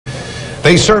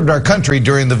They served our country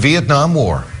during the Vietnam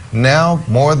War. Now,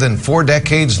 more than 4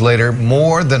 decades later,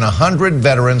 more than 100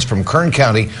 veterans from Kern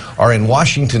County are in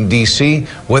Washington, D.C.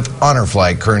 with Honor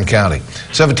Flight Kern County.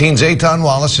 17's Eitan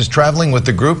Wallace is traveling with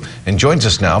the group and joins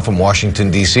us now from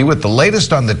Washington, D.C. with the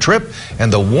latest on the trip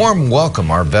and the warm welcome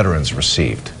our veterans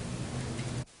received.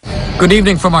 Good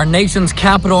evening from our nation's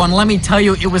capital, and let me tell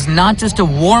you, it was not just a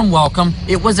warm welcome,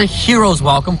 it was a hero's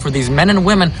welcome for these men and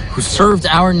women who served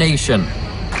our nation.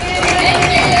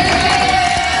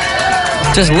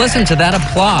 Just listen to that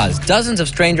applause. Dozens of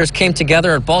strangers came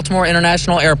together at Baltimore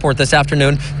International Airport this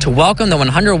afternoon to welcome the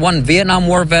 101 Vietnam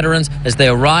War veterans as they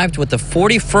arrived with the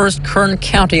 41st Kern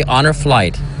County Honor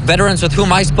Flight. Veterans with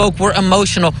whom I spoke were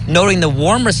emotional, noting the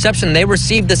warm reception they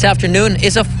received this afternoon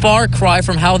is a far cry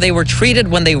from how they were treated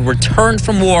when they returned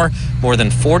from war more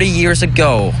than 40 years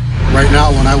ago. Right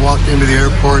now, when I walked into the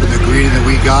airport and the greeting that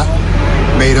we got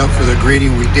made up for the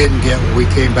greeting we didn't get when we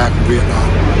came back from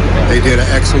Vietnam. They did an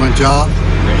excellent job.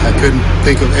 I couldn't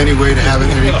think of any way to have it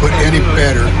put any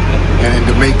better and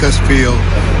to make us feel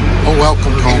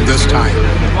welcomed home this time.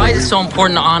 Why is it so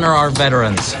important to honor our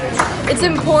veterans? It's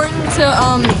important to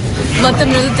let them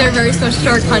know that they're very special to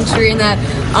our country and that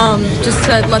just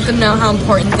to let them know how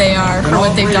important they are for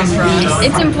what they've done for us.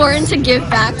 It's important to give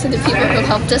back to the people who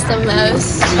helped us the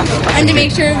most. And to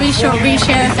make sure we share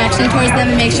affection towards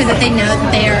them and make sure that they know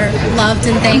that they are loved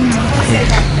and thanked.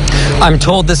 I'm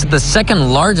told this is the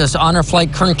second largest Honor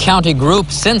Flight Kern County group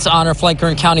since Honor Flight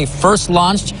Kern County first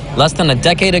launched less than a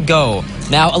decade ago.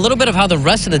 Now, a little bit of how the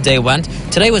rest of the day went.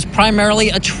 Today was primarily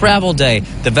a travel day.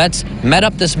 The vets met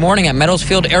up this morning at Meadows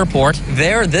Field Airport.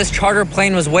 There, this charter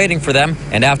plane was waiting for them,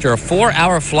 and after a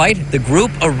 4-hour flight, the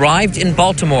group arrived in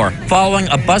Baltimore. Following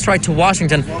a bus ride to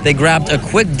Washington, they grabbed a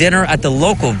quick dinner at the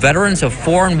local Veterans of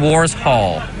Foreign Wars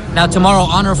Hall. Now, tomorrow,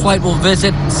 Honor Flight will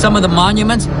visit some of the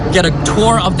monuments, get a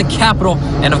tour of the Capitol,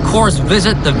 and, of course,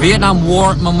 visit the Vietnam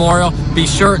War Memorial. Be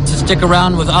sure to stick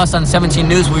around with us on 17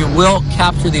 News. We will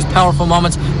capture these powerful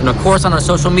moments, and, of course, on our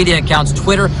social media accounts,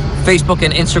 Twitter, Facebook,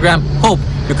 and Instagram. Hope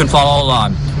you can follow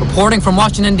along. Reporting from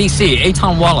Washington, D.C.,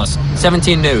 Eitan Wallace,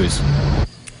 17 News.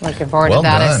 Looking forward to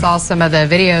that. I saw some of the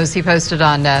videos he posted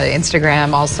on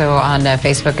Instagram, also on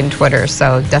Facebook and Twitter.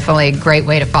 So definitely a great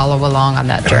way to follow along on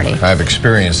that journey. I've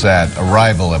experienced that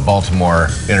arrival at Baltimore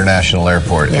International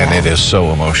Airport, and it is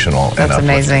so emotional. That's and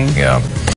amazing. Yeah.